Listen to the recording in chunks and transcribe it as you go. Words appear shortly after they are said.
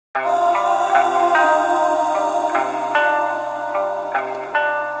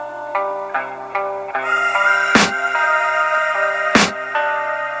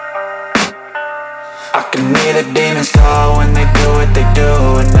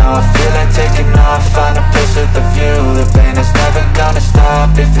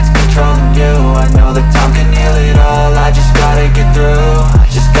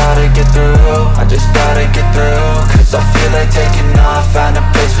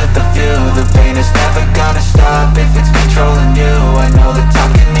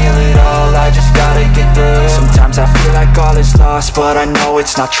but I know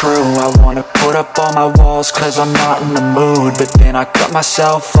it's not true. I wanna put up all my walls cause I'm not in the mood, but then I cut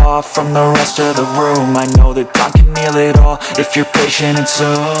myself off from the rest of the room. I know that time can heal it all if you're patient, and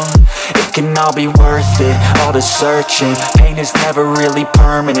soon it can all be worth it, all the searching. Pain is never really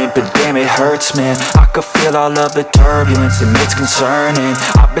permanent, but damn it hurts, man. I could feel all of the turbulence and it's concerning.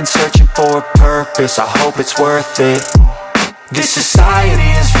 I've been searching for a purpose, I hope it's worth it. This society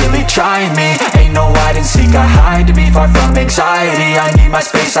is really trying me. Ain't no hide and seek, I hide to be far from anxiety. I need my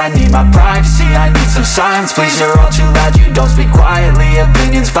space, I need my privacy, I need some silence, please. You're all too loud, you don't speak quietly.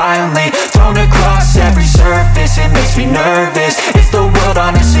 Opinions violently thrown across every surface, it makes me nervous. Is the world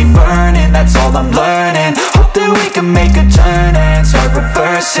honestly burning? That's all I'm learning. Hope that we can make a turn and start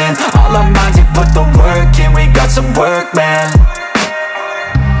reversing all our minds and put the work in. We got some work, man.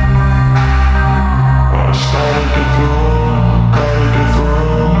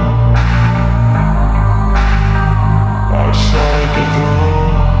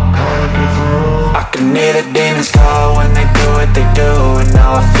 I can hear the demons call when they do what they do, and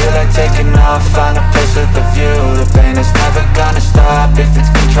now I feel like taking off, find a place with a view. The pain is never gonna stop if it's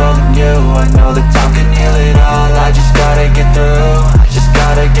controlling you. I know that time can heal it all, I just gotta get through. I just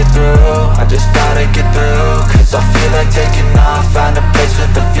gotta get through, I just gotta get through. Cause I feel like taking off, find a place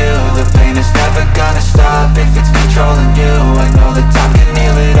with a view. The pain is never gonna stop if it's controlling you. I know that time can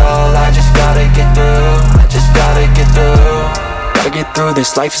heal it all, I just gotta get through. I just gotta get through. Gotta get through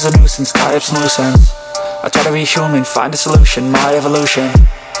this, life is a nuisance, tie up some loose ends. I try to be human, find a solution, my evolution.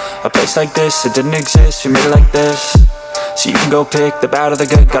 A place like this, it didn't exist, we made it like this. So you can go pick the bad or the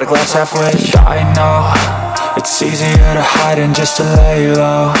good, got a glass half wish. I know, it's easier to hide than just to lay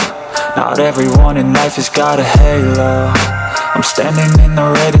low. Not everyone in life has got a halo. I'm standing in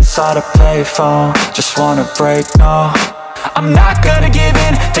the red inside a payphone, just wanna break, no. I'm not gonna give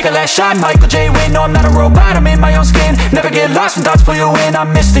in, take a last shot, Michael J. Win. No, I'm not a robot, I'm in my own skin. Never get lost when thoughts pull you in. I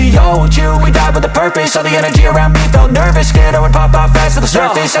miss the old you, we died with a purpose. All the energy around me felt nervous, scared I would pop out fast to the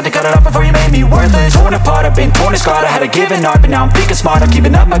surface. Had to cut it off before you made me worthless. Torn apart, I've been torn and scarred. I had a given art, but now I'm thinking smart. I'm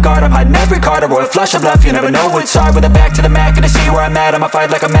keeping up my guard, I'm hiding every card. A royal flush of bluff, you never know what's hard. With a back to the mat, gonna see where I'm at. I'ma fight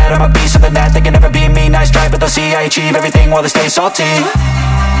like I'm mad, I'ma be something that they can never be me. Nice try, but they'll see I achieve everything while they stay salty.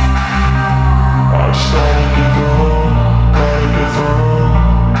 I started to go.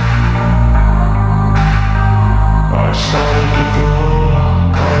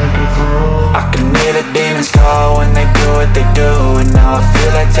 I can hear the demons call when they do what they do, and now I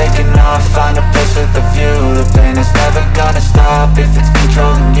feel like taking off, find a place with a view. The pain is never gonna stop if it's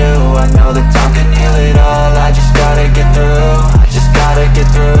controlling you. I know that time can heal it all, I just gotta get through. I just gotta get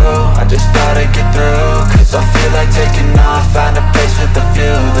through, I just gotta get through. Cause I feel like taking off, find a place with a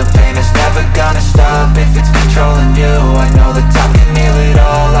view. The pain is never gonna stop if it's controlling you. I know that time can heal it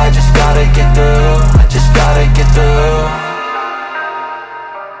all, I just gotta get through. I just gotta get through.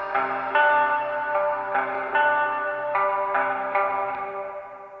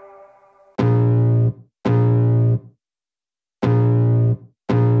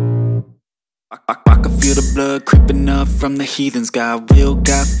 I can feel the blood creeping up from the heathens. Got will,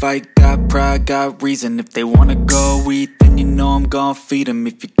 got fight, got pride, got reason. If they wanna go eat, then you know I'm gon' feed them.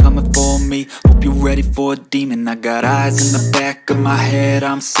 If you're coming for me, hope you're ready for a demon. I got eyes in the back of my head,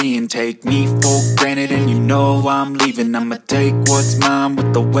 I'm seeing. Take me for granted and you know I'm leaving. I'ma take what's mine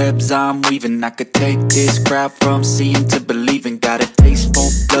with the webs I'm weaving. I could take this crowd from seeing to believing. Got a taste for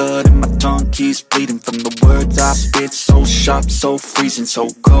blood and my tongue keeps bleeding. From the words I spit, so sharp, so freezing. So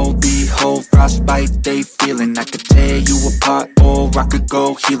cold, behold, frostbite they feeling. I could tear you apart or I could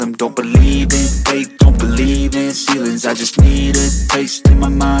go heal them. Don't believe in fate, don't believe in ceilings. I just need a taste and my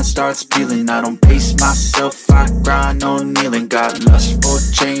mind starts peeling. I don't pace myself, I grind on kneeling. Got lust for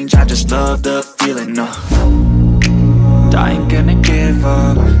change, I just love the feeling. I ain't gonna give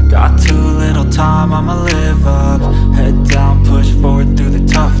up, got too little time, I'ma live up. Head down, push forward through the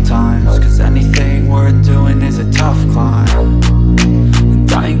tough times. Cause anything worth doing is a tough climb.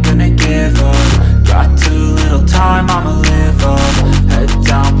 And I ain't gonna give up, got too little time, I'ma live up. Head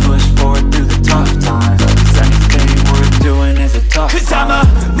down, push forward through the tough times. Cause anything worth doing is a tough climb. Cause I'ma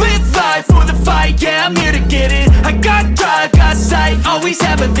live life for the fight, yeah, I'm here to get it. I got drive, got sight, always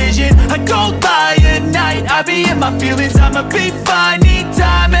have a vision. I don't lie at night, I be in my feelings. I'ma be fine, need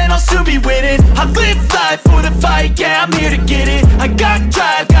time and I'll soon be winning. I live life for the fight, yeah, I'm here to get it. I got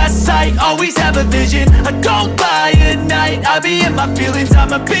drive, got sight, always have a vision. I don't lie at night, I be in my feelings.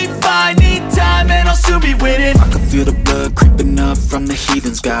 I'ma be fine, need time and I'll soon be winning. I can feel the blood creeping up from the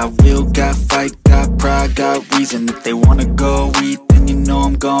heathens. Got will, got fight, got pride, got reason. If they wanna go eat, then you know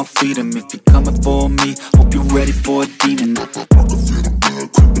I'm gon' feed them. If you're coming for me, hope you're ready for a demon. I can feel the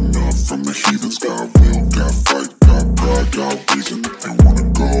blood creeping up from the heathens. Got will, got fight, got pride, got reason.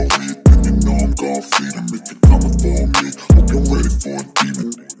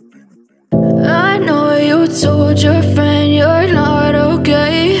 told your friend you're not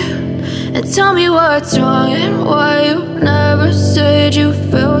okay, and tell me what's wrong and why you never said you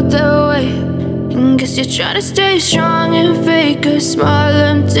felt that way. And guess you're trying to stay strong and fake a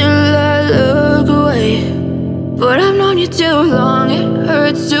smile until I look away. But I've known you too long, it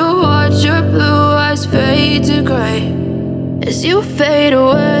hurts to watch your blue eyes fade to gray as you fade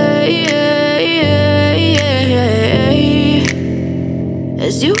away,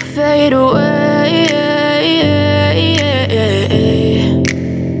 as you fade away.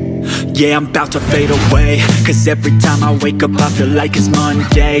 Yeah, I'm about to fade away, cause every time I wake up I feel like it's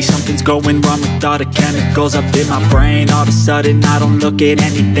Monday. Something's going wrong with all the chemicals up in my brain. All of a sudden I don't look at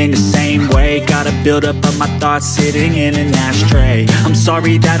anything the same way. Gotta build up of my thoughts sitting in an ashtray. I'm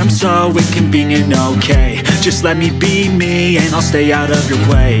sorry that I'm so inconvenient, okay. Just let me be me and I'll stay out of your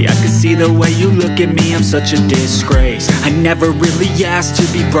way. I can see the way you look at me, I'm such a disgrace. I never really asked to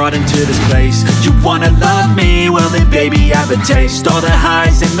be brought into this place. You wanna love me? Well then baby I have a taste. All the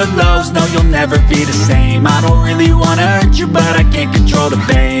highs and the lows, no, you'll never be the same. I don't really wanna hurt you, but I can't control the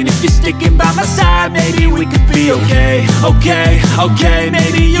pain. If you're sticking by my side, maybe we could be okay. Okay,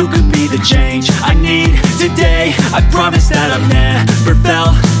 maybe you could be the change I need today. I promise that I've never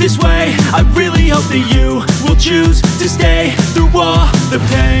felt this way. I really hope that you will choose to stay through all the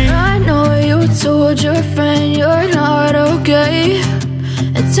pain. I know you told your friend you're not okay,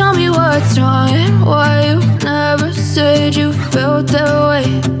 and tell me what's wrong and why you never said you felt that way.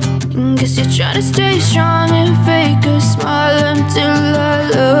 And guess you're trying to stay strong and fake a smile until I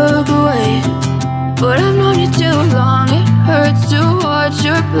look away. But I've known you too long, it hurts to watch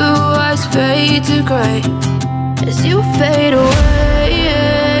your blue eyes fade to gray as you fade away,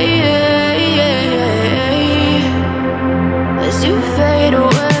 as you fade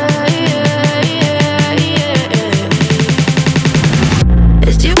away,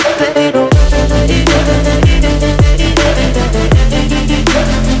 as you fade away.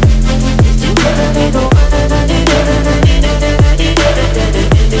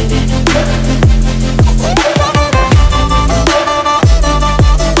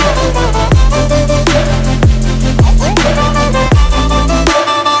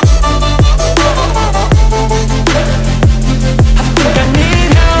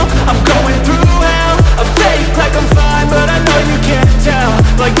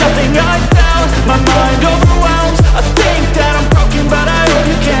 Like nothing I found, my mind overwhelms. I think that I'm broken, but I hope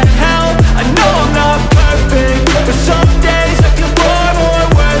you can't help. I know I'm not perfect, but some days I feel more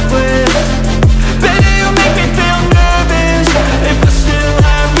worthless. Baby, you make me feel nervous. If I still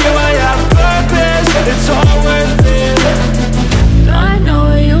have you, I have purpose. It's all worth it. I know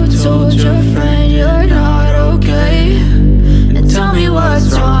you told your friend you're not okay, and tell me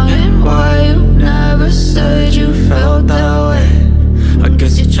what's wrong and why you never said you felt that way. I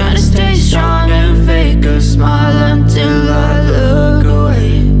guess you're trying to stay strong and fake a smile until I look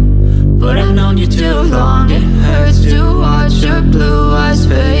away. But I've known you too long, it hurts to watch your blue eyes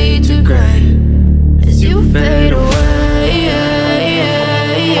fade to gray as you fade away,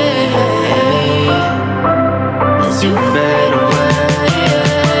 as you fade away,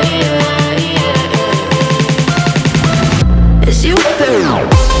 as you fade away.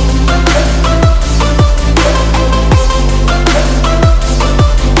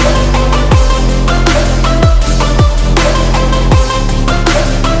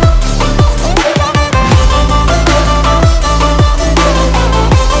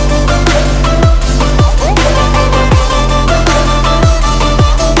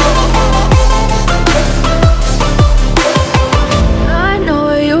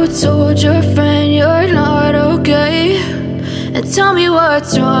 Tell me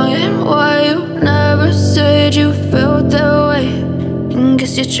what's wrong and why you never said you felt that way. And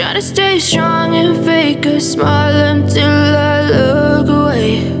guess you're trying to stay strong and fake a smile until I look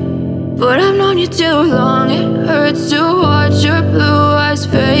away. But I've known you too long, it hurts to watch your blue eyes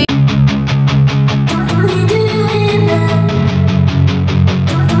fade.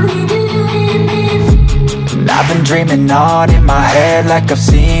 I've been dreaming on in my head like I've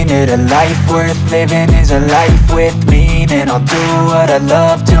seen it. A life worth living is a life with meaning. I'll do what I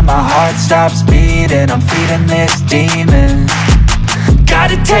love till my heart stops beating. I'm feeding this demon.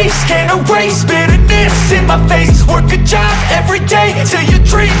 Got a taste, can't erase bitterness in my face. Work a job every day till your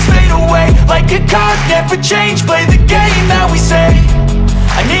dreams fade away. Like a card, never change, play the game that we say.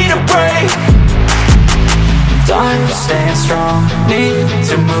 I need a break. I'm staying strong, need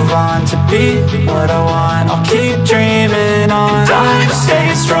to move on to be what I want. I'll keep dreaming on. I'm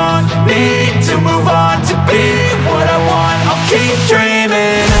staying strong, need to move on to be what I want. I'll keep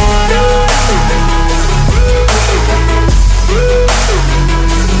dreaming on.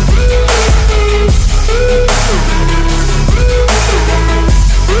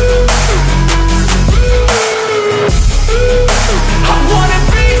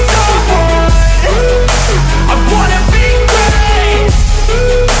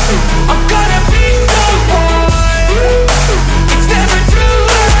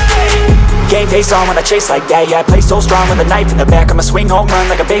 face on when I chase like that. Yeah, I play so strong with a knife in the back. I'ma swing home run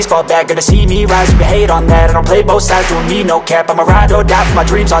like a baseball bat. Gonna see me rise if you hate on that. I don't play both sides, doing me no cap. I'ma ride or die for my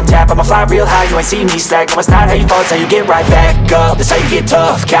dreams on tap. I'ma fly real high, you ain't see me slack. No, it's not how you fall, it's how you get right back up. That's how you get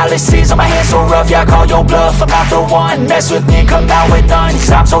tough. Calluses on my hands so rough, yeah, I call your bluff. I'm not the one, mess with me, come out with none.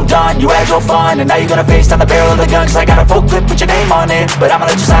 Cause I'm so done, you had your fun. And now you're gonna face down the barrel of the gun. Cause I got a full clip with your name on it. But I'ma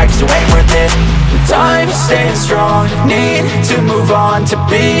let you slide cause you ain't worth it. Time staying strong, need to move on. To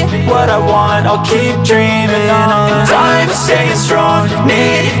be what I want, I'll keep dreaming on. Time staying strong,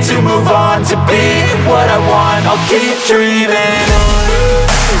 need to move on. To be what I want, I'll keep dreaming on.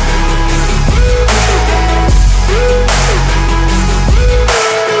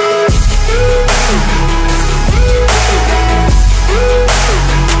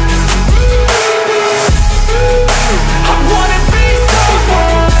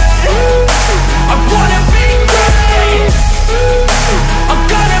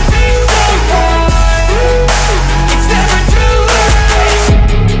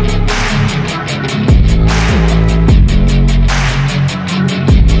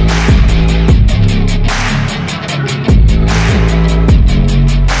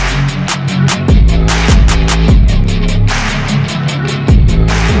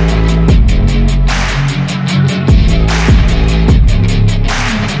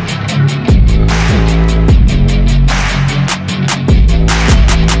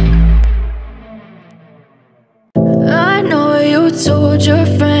 Told your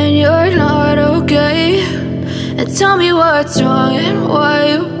friend you're not okay, and tell me what's wrong and why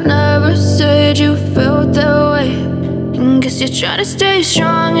you never said you felt that way. And guess you're trying to stay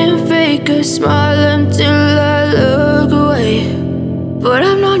strong and fake a smile until I look away. But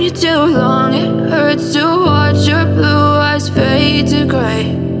I've known you too long, it hurts to watch your blue eyes fade to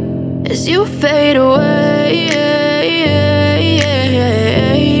gray as you fade away,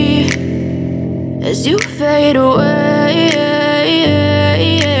 as you fade away.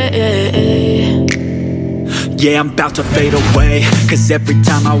 Yeah, I'm about to fade away. Cause every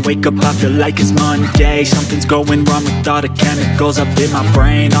time I wake up I feel like it's Monday. Something's going wrong with all the chemicals up in my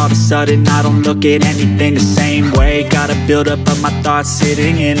brain. All of a sudden I don't look at anything the same way. Gotta build up of my thoughts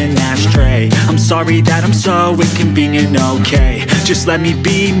sitting in an ashtray. I'm sorry that I'm so inconvenient, okay. Just let me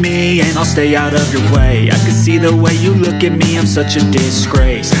be me and I'll stay out of your way. I can see the way you look at me, I'm such a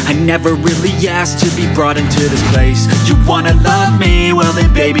disgrace. I never really asked to be brought into this place. You wanna love me? Well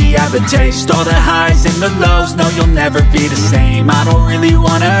then baby I have a taste. All the highs and the lows, no you'll never be the same. I don't really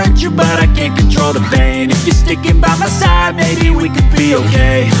wanna hurt you but I can't control the pain. If you're sticking by my side maybe we could be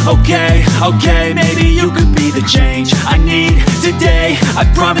okay. Okay, maybe you could be the change I need today. I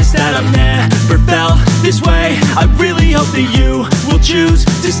promise that I've never felt this way. I really hope that you will choose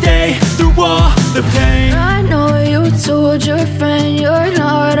to stay through all the pain. I know you told your friend you're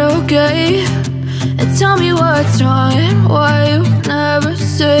not okay, and tell me what's wrong and why you never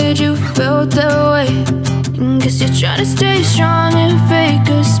said you felt that way. And guess you're trying to stay strong and fake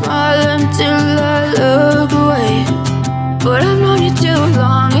a smile until I look away. But I've known you too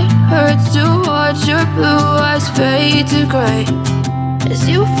long, it hurts to watch your blue eyes fade to gray as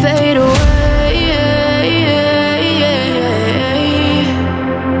you fade away,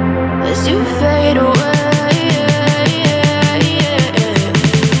 as you fade away,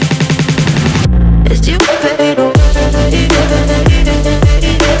 as you fade away.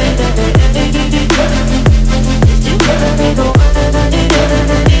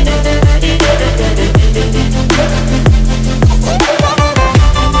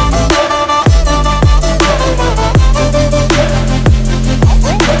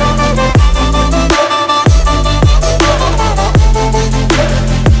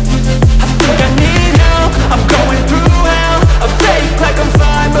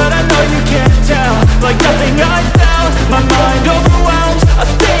 Like nothing I felt, my mind overwhelms. I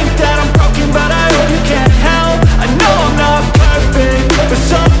think that I'm broken, but I hope you can't help. I know I'm not perfect, but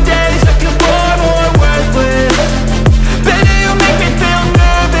some days I feel far more worthless. Baby, you make me feel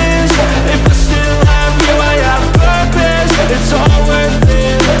nervous. If I still have you, I have purpose. It's all worth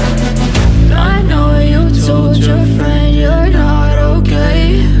it. I know you told your friend you're not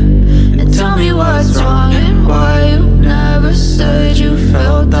okay, and tell me what's wrong and why you never said you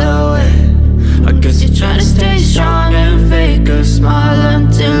felt that way. I guess you're trying to stay strong and fake a smile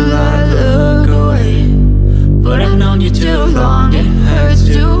until I look away. But I've known you too long, it hurts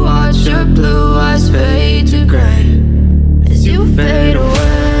to watch your blue eyes fade to gray as you fade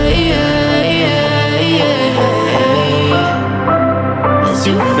away, as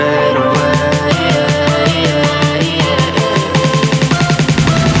you fade away,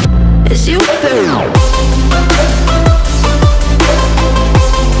 as you fade away.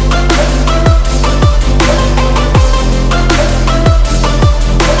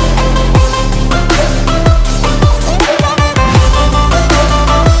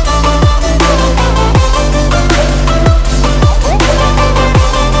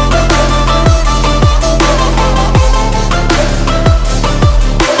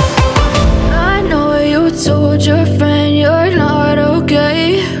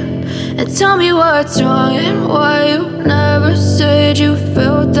 tell me what's wrong and why you never said you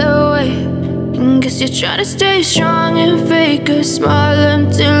felt that way. And guess you're trying to stay strong and fake a smile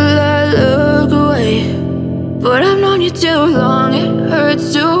until I look away. But I've known you too long, it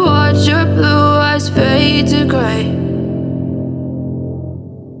hurts to watch your blue eyes fade to gray.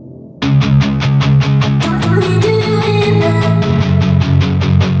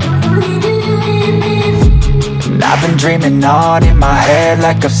 I've been dreaming on in my head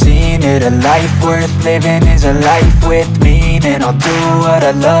like I've seen it. A life worth living is a life with meaning. I'll do what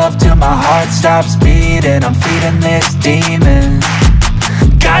I love till my heart stops beating. I'm feeding this demon.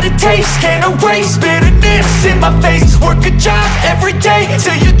 Got a taste, can't erase bitterness in my face. Work a job every day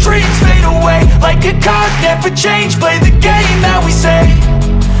till your dreams fade away. Like a card, never change, play the game that we say.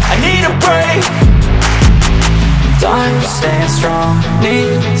 I need a break. I'm staying strong,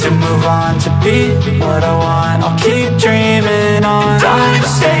 need to move on to be what I want. I'll keep dreaming on. I'm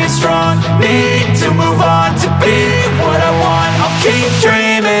staying strong, need to move on to be what I want. I'll keep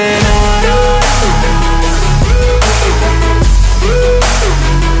dreaming on.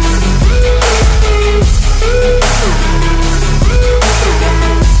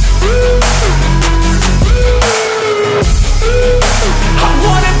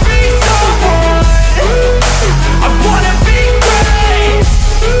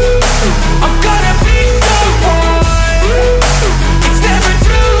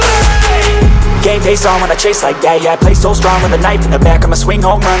 Game face on when I chase like that. Yeah, I play so strong with a knife in the back. I'ma swing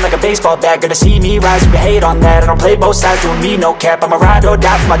home run like a baseball bat. Gonna see me rise, you can hate on that. I don't play both sides, doing me no cap. I'ma ride or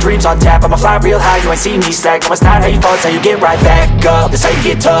die for my dreams on tap. I'ma fly real high, you ain't see me slack. No, it's not how you fall, it's how you get right back up. That's how you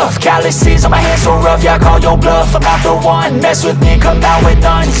get tough. Calluses on my hands so rough, yeah, I call your bluff. I'm not the one, mess with me, come out with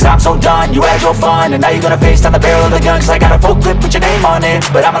none. Cause I'm so done, you had your fun. And now you're gonna face down the barrel of the gun. Cause I got a full clip, put your name on it.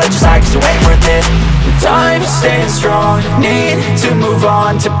 But I'ma let you slide cause you ain't worth it. I'm staying strong, need to move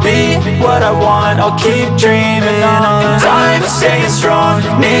on to be what I want. I'll keep dreaming on. I'm staying strong,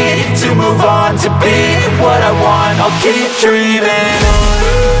 need to move on to be what I want. I'll keep dreaming on.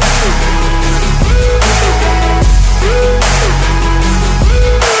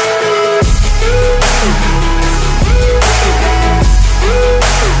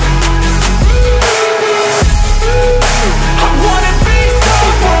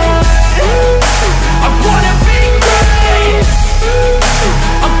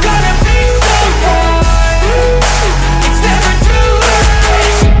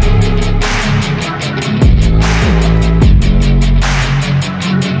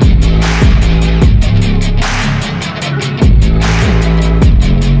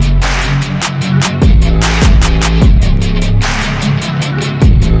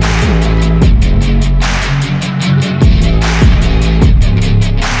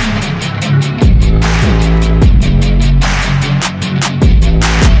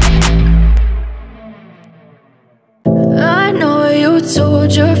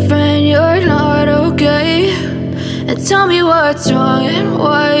 Told your friend you're not okay. And tell me what's wrong and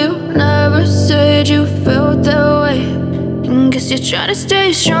why you never said you felt that way. And guess you're trying to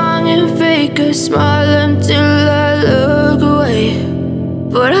stay strong and fake a smile until I look away.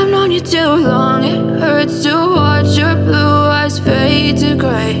 But I've known you too long, it hurts to watch your blue eyes fade to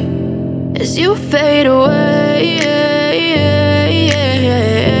gray as you fade away.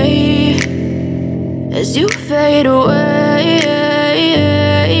 As you fade away.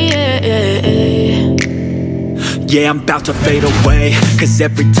 Yeah, I'm about to fade away. Cause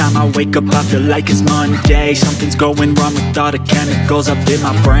every time I wake up I feel like it's Monday. Something's going wrong with all the chemicals up in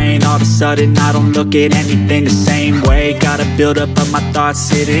my brain. All of a sudden I don't look at anything the same way. Gotta build up of my thoughts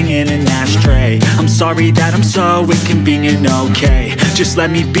sitting in an ashtray. I'm sorry that I'm so inconvenient, okay. Just let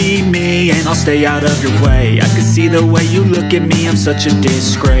me be me and I'll stay out of your way. I can see the way you look at me, I'm such a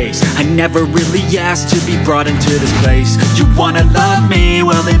disgrace. I never really asked to be brought into this place. You wanna love me?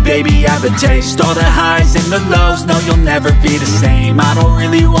 Well then baby I have a taste. All the highs and the lows, no you'll never be the same. I don't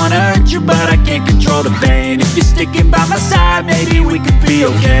really wanna hurt you but I can't control the pain. If you're sticking by my side maybe we could be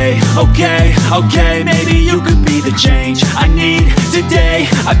okay. Okay, maybe you could be the change I need today.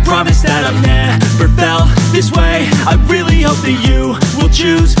 I promise that I've never felt this way. I really hope that you will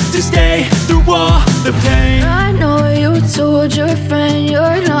choose to stay through all the pain. I know you told your friend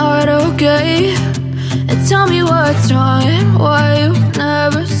you're not okay. And tell me what's wrong and why you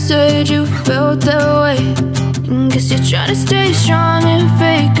never said you felt that way. And guess you're trying to stay strong and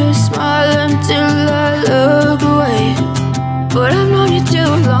fake a smile until I look away. But I've known you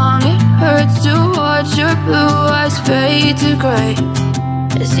too long, it hurts to watch your blue eyes fade to gray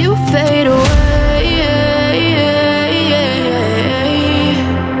as you fade away.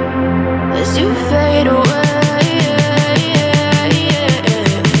 As you fade away.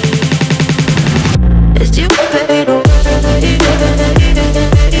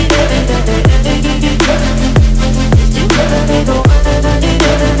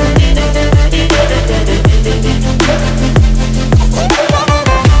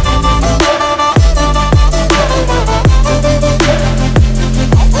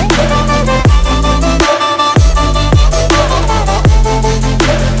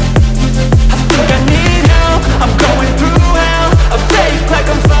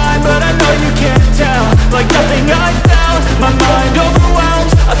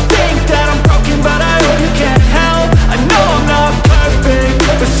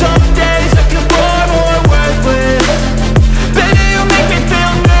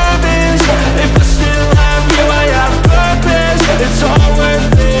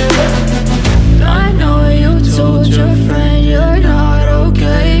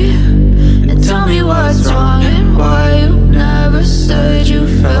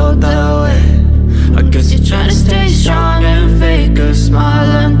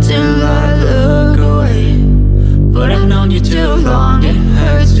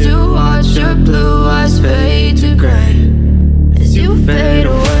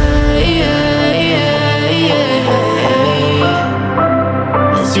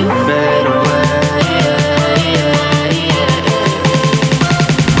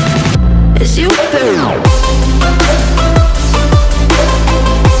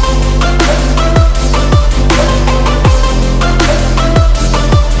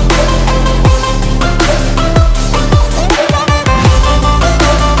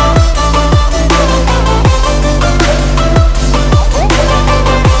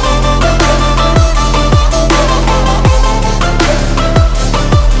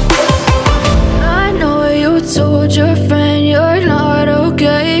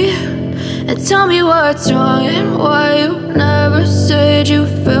 what's wrong and why you never said you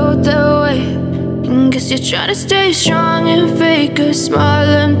felt that way. And guess you're trying to stay strong and fake a smile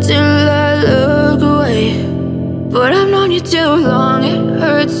until I look away. But I've known you too long, it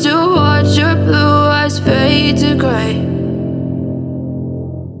hurts to watch your blue eyes fade to gray.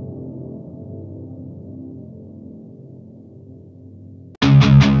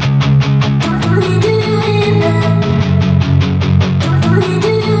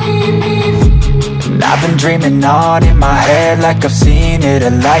 I've been dreaming on in my head like I've seen it. A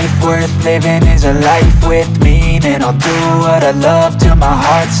life worth living is a life with meaning. I'll do what I love till my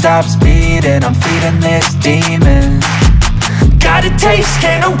heart stops beating. I'm feeding this demon. Got a taste,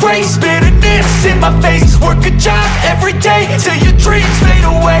 can't erase bitterness in my face. Work a job every day till your dreams fade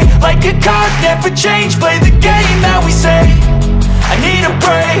away. Like a card, never change, play the game that we say. I need a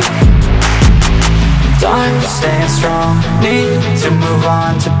break. I'm staying strong, need to move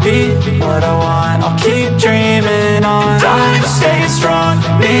on to be what I want. I'll keep dreaming on. I'm staying strong,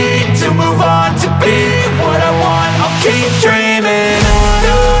 need to move on to be what I want. I'll keep dreaming on.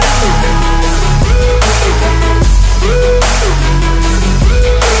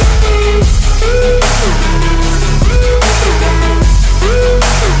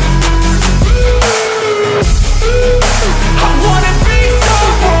 I wanna be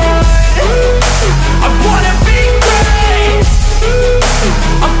someone, I wanna be great.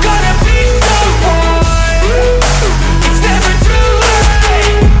 I'm gonna be someone, it's never too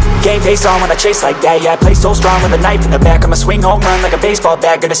late. Game face on when I chase like that. Yeah, I play so strong with a knife in the back. I'ma swing home run like a baseball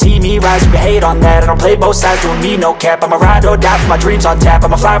bat. Gonna see me rise, you can hate on that. I don't play both sides, doing me no cap. I'ma ride or die for my dreams on tap.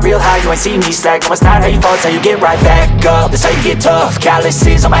 I'ma fly real high, you ain't see me slack. No, it's not how you fall, it's how you get right back up. That's how you get tough.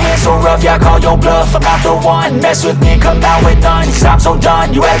 Calluses on my hands so rough, yeah, I call your bluff. I'm not the one, mess with me and come out with none. Cause I'm so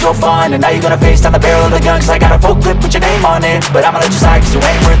done, you had your fun. And now you're gonna face down the barrel of the gun. Cause I got a full clip, put your name on it. But I'ma let you slide cause you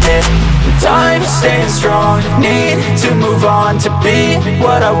ain't worth it. I'm staying strong, need to move on to be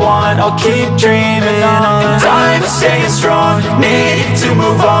what I want. I'll keep dreaming on. I'm staying strong, need to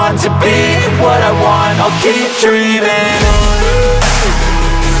move on to be what I want. I'll keep dreaming on.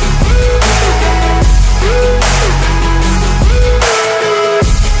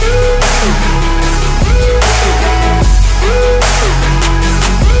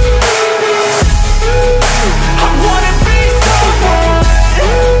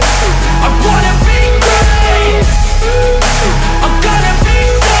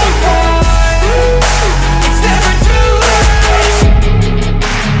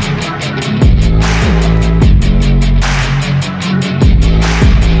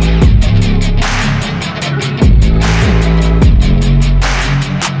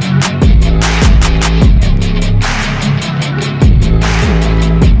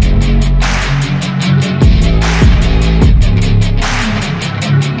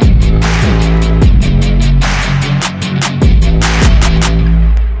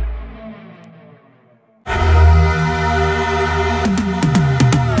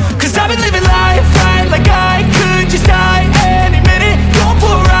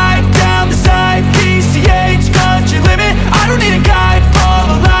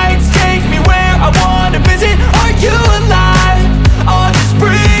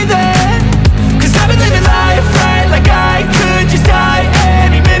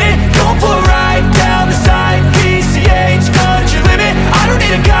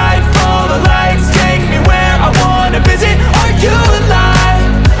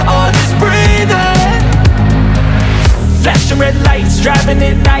 Driving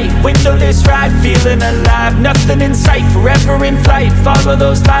at night, windowless ride, feeling alive. Nothing in sight, forever in flight. Follow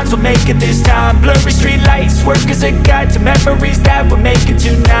those lines, we'll make it this time. Blurry street lights, work as a guide to memories that we're making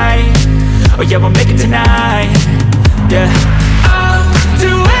tonight. Oh yeah, we'll make it tonight. Yeah, I'll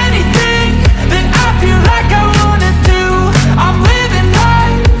do anything that I feel like I wanna do. I'm living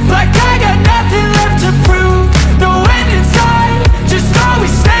life like I got nothing left to prove. No end in sight, just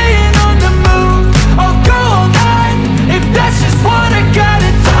always staying on the move. I'll go all night if that's just what I gotta do.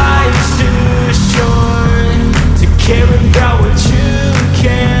 Life's too short to care about what you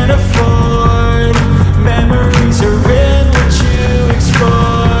can't afford. Memories are in what you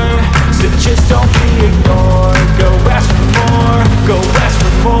explore. So just don't be ignored. Go ask for more, go ask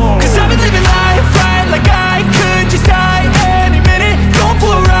for more. Cause I've been living life right like I could just die any minute.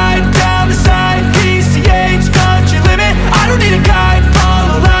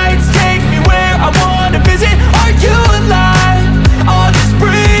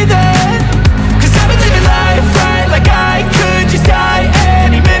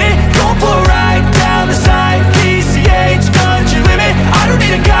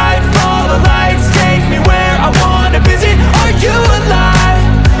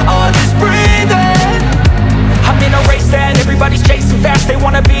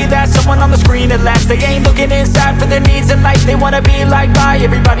 screen at last. They ain't looking inside for their needs in life. They wanna be liked by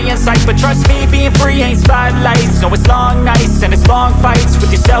everybody in sight, but trust me, being free ain't spotlights. No, it's long nights and it's long fights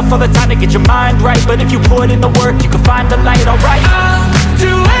with yourself all the time to get your mind right. But if you put in the work, you can find the light, alright. I'll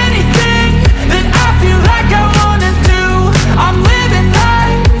do anything that I feel like I wanna do. I'm living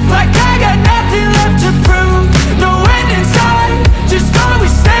life like I got nothing left to prove. No end in sight, just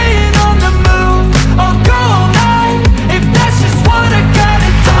always staying on the move. I'll go all night if that's just what I gotta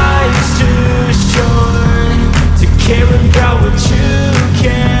do. Life's too short to care about what you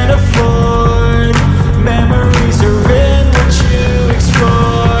can't afford. Memories are in what you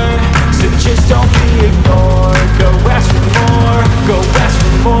explore, so just don't be ignored. Go ask for more, go ask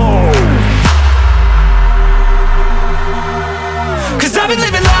for more. Cause I've been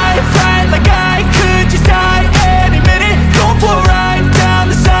living life right like I could just die any minute. Going for a ride down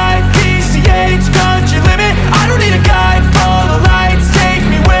the side, PCH, country limit. I don't need a guide, follow lights, take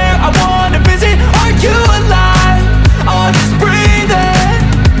me where I wanna visit. Are you alive? I'll just breathe in.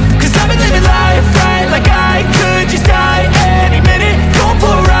 Cause I've been living life right like I could just die any minute. Going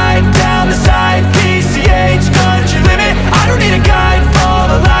for a ride down the side, PCH, country limit. I don't need a guide,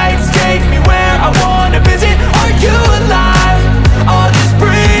 follow lights, take me where I wanna visit. Are you alive? I'll just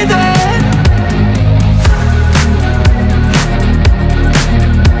breathe in.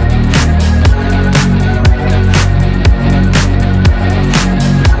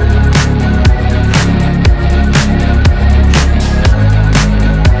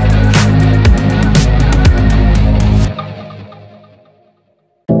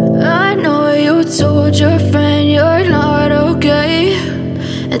 I know you told your friend you're not okay,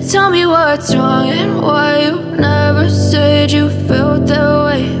 and tell me what's wrong and why you never said you felt that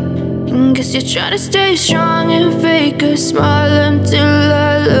way. And guess you're trying to stay strong and fake a smile until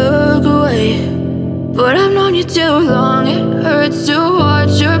I look away. But I've known you too long, it hurts to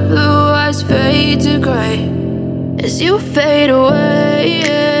watch your blue eyes fade to gray as you fade away,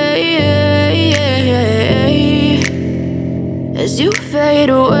 as you fade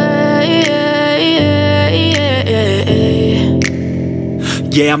away.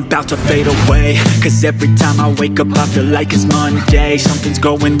 Yeah, I'm about to fade away, cause every time I wake up I feel like it's Monday. Something's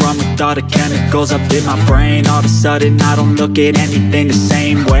going wrong with all the chemicals up in my brain. All of a sudden I don't look at anything the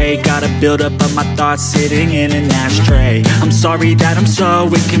same way. Got a buildup of my thoughts sitting in an ashtray. I'm sorry that I'm so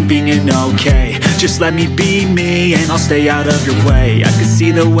inconvenient, okay. Just let me be me and I'll stay out of your way. I can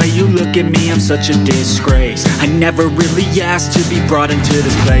see the way you look at me, I'm such a disgrace. I never really asked to be brought into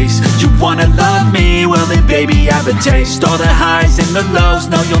this place. You wanna love me? Well then baby, I have a taste. All the highs and the lows,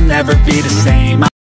 no, you'll never be the same.